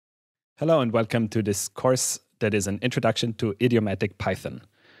Hello and welcome to this course that is an introduction to idiomatic Python.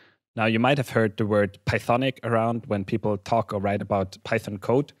 Now, you might have heard the word Pythonic around when people talk or write about Python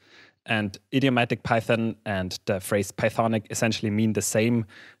code. And idiomatic Python and the phrase Pythonic essentially mean the same,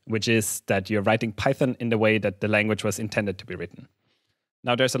 which is that you're writing Python in the way that the language was intended to be written.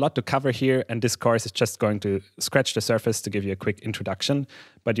 Now, there's a lot to cover here, and this course is just going to scratch the surface to give you a quick introduction,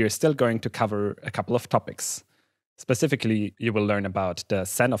 but you're still going to cover a couple of topics. Specifically, you will learn about the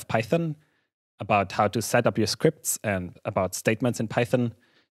Zen of Python, about how to set up your scripts, and about statements in Python.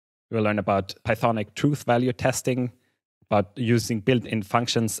 You will learn about Pythonic truth value testing, about using built-in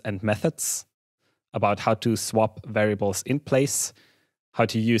functions and methods, about how to swap variables in place, how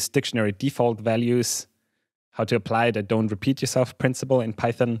to use dictionary default values, how to apply the don't repeat yourself principle in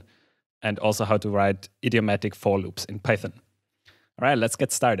Python, and also how to write idiomatic for loops in Python. All right, let's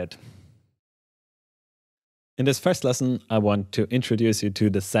get started. In this first lesson, I want to introduce you to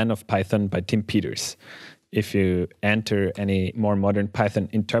the Zen of Python by Tim Peters. If you enter any more modern Python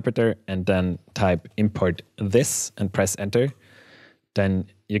interpreter and then type import this and press enter, then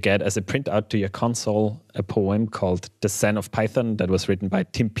you get as a printout to your console a poem called The Zen of Python that was written by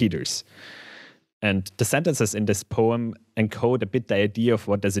Tim Peters. And the sentences in this poem encode a bit the idea of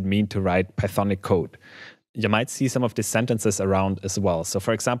what does it mean to write Pythonic code. You might see some of these sentences around as well. So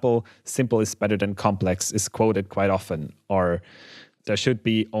for example, simple is better than complex is quoted quite often, or there should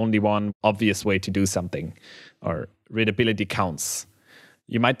be only one obvious way to do something, or readability counts.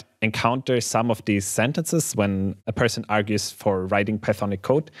 You might encounter some of these sentences when a person argues for writing Pythonic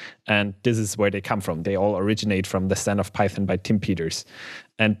code, and this is where they come from. They all originate from the Zen of Python by Tim Peters.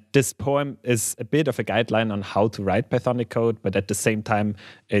 And this poem is a bit of a guideline on how to write Pythonic code, but at the same time,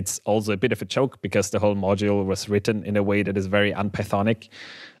 it's also a bit of a joke because the whole module was written in a way that is very un-Pythonic.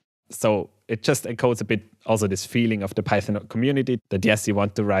 So it just encodes a bit also this feeling of the Python community that yes, you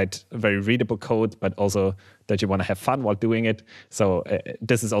want to write very readable code, but also that you want to have fun while doing it. So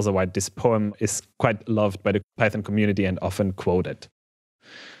this is also why this poem is quite loved by the Python community and often quoted.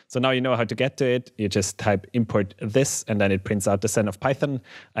 So now you know how to get to it. You just type import this, and then it prints out the Zen of Python.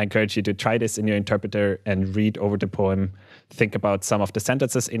 I encourage you to try this in your interpreter and read over the poem. Think about some of the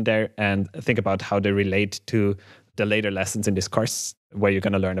sentences in there and think about how they relate to the later lessons in this course, where you're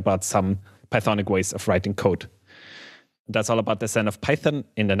going to learn about some Pythonic ways of writing code. That's all about the Zen of Python.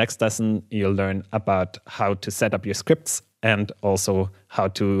 In the next lesson, you'll learn about how to set up your scripts and also how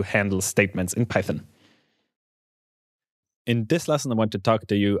to handle statements in Python. In this lesson, I want to talk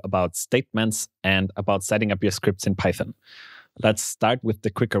to you about statements and about setting up your scripts in Python. Let's start with the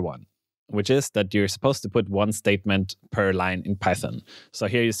quicker one, which is that you're supposed to put one statement per line in Python. So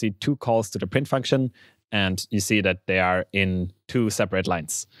here you see two calls to the print function, and you see that they are in two separate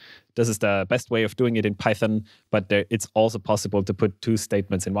lines. This is the best way of doing it in Python, but it's also possible to put two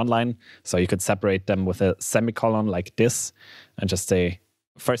statements in one line. So you could separate them with a semicolon like this and just say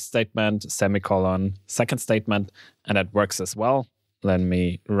first statement, semicolon, second statement, and that works as well. Let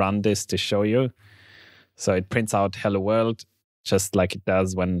me run this to show you. So it prints out hello world, just like it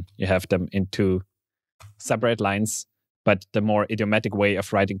does when you have them in two separate lines. But the more idiomatic way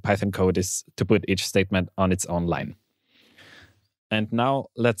of writing Python code is to put each statement on its own line. And now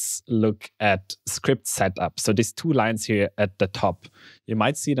let's look at script setup. So these two lines here at the top, you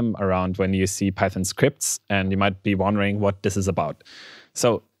might see them around when you see Python scripts, and you might be wondering what this is about.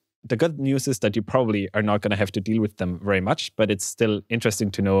 So the good news is that you probably are not going to have to deal with them very much, but it's still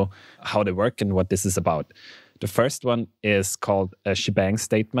interesting to know how they work and what this is about. The first one is called a shebang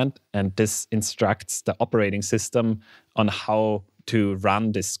statement, and this instructs the operating system on how to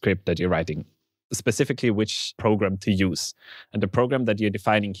run this script that you're writing, specifically which program to use. And the program that you're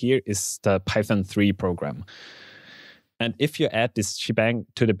defining here is the Python 3 program. And if you add this shebang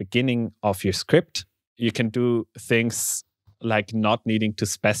to the beginning of your script, you can do things like not needing to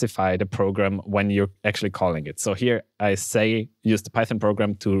specify the program when you're actually calling it. So here I say use the Python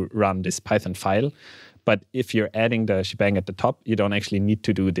program to run this Python file. But if you're adding the shebang at the top, you don't actually need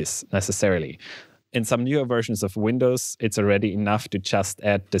to do this necessarily. In some newer versions of Windows, it's already enough to just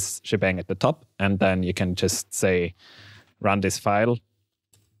add this shebang at the top, and then you can just say, run this file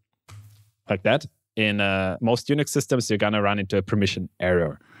like that. In most Unix systems, you're going to run into a permission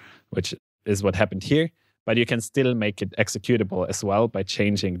error, which is what happened here. But you can still make it executable as well by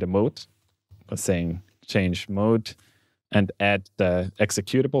changing the mode, by saying change mode, and add the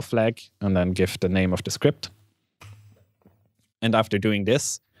executable flag, and then give the name of the script. And after doing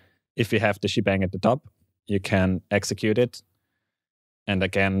this, if you have the shebang at the top, you can execute it and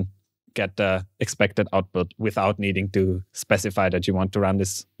again get the expected output without needing to specify that you want to run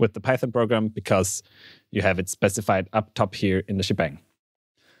this with the Python program because you have it specified up top here in the shebang.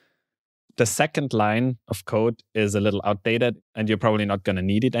 The second line of code is a little outdated, and you're probably not going to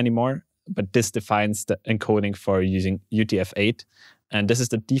need it anymore. But this defines the encoding for using UTF-8. And this is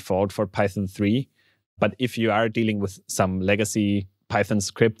the default for Python 3. But if you are dealing with some legacy Python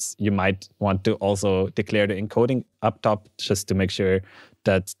scripts, you might want to also declare the encoding up top just to make sure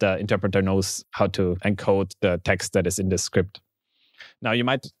that the interpreter knows how to encode the text that is in the script. Now, you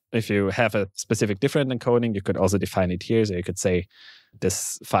might, if you have a specific different encoding, you could also define it here. So you could say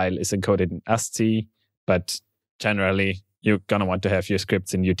this file is encoded in ASCII, but generally, you're going to want to have your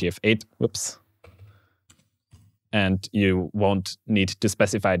scripts in UTF-8. Whoops. And you won't need to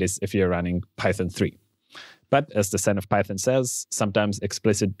specify this if you're running Python 3. But as the Zen of Python says, sometimes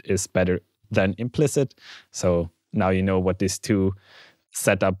explicit is better than implicit. So now you know what these two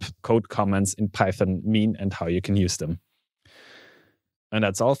setup code comments in Python mean and how you can use them. And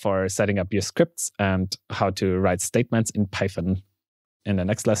that's all for setting up your scripts and how to write statements in Python. In the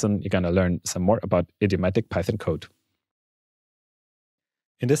next lesson, you're going to learn some more about idiomatic Python code.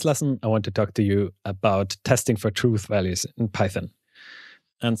 In this lesson, I want to talk to you about testing for truth values in Python.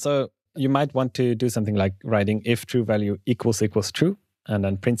 And so you might want to do something like writing if true value equals true, and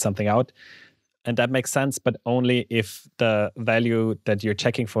then print something out. And that makes sense, but only if the value that you're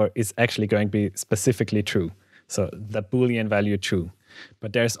checking for is actually going to be specifically true. So the Boolean value true.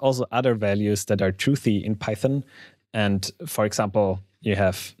 But there's also other values that are truthy in Python. And for example, you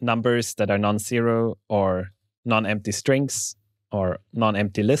have numbers that are non-zero or non-empty strings or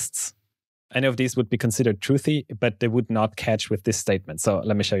non-empty lists. Any of these would be considered truthy, but they would not catch with this statement. So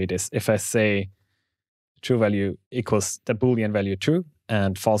let me show you this. If I say true value equals the Boolean value true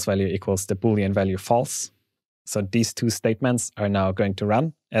and false value equals the Boolean value false. So these two statements are now going to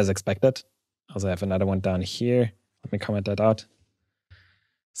run as expected. I also have another one down here. Let me comment that out.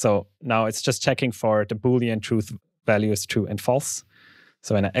 So now it's just checking for the Boolean truth values true and false.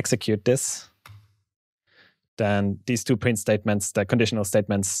 So when I execute this, then these two print statements, the conditional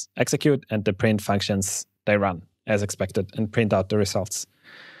statements, execute, and the print functions, they run as expected and print out the results.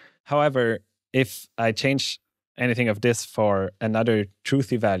 However, if I change anything of this for another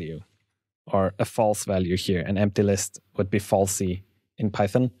truthy value or a false value here, an empty list would be falsy in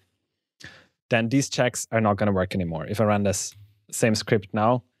Python, then these checks are not going to work anymore. If I run this same script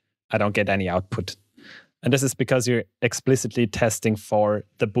now, I don't get any output. And this is because you're explicitly testing for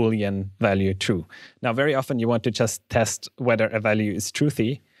the Boolean value true. Now, very often you want to just test whether a value is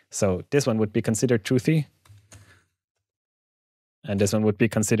truthy. So this one would be considered truthy. And this one would be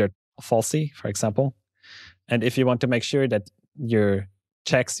considered falsy, for example. And if you want to make sure that your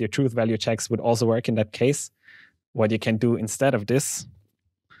checks, your truth value checks would also work in that case, what you can do instead of this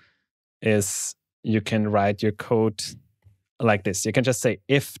is you can write your code like this. You can just say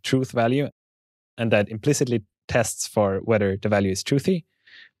if truth value, and that implicitly tests for whether the value is truthy.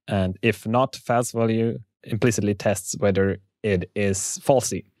 And if not, false value implicitly tests whether it is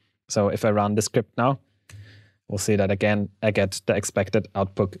falsy. So if I run the script now, we'll see that again, I get the expected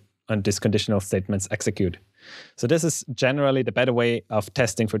output and these conditional statements execute. So this is generally the better way of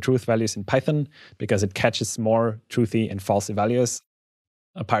testing for truth values in Python because it catches more truthy and falsy values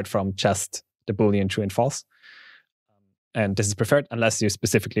apart from just the Boolean true and false. And this is preferred unless you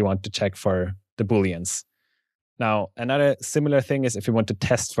specifically want to check for the Booleans. Now, another similar thing is if you want to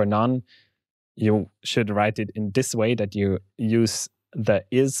test for none, you should write it in this way that you use the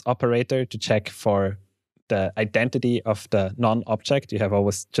is operator to check for the identity of the non-object. You have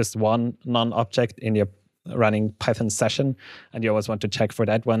always just one non-object in your running Python session, and you always want to check for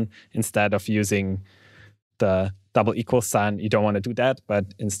that one instead of using the double equal sign. You don't want to do that,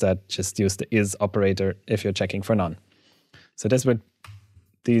 but instead just use the is operator if you're checking for none. So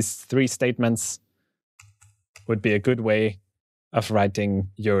these three statements would be a good way of writing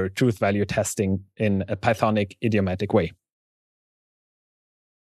your truth value testing in a Pythonic idiomatic way.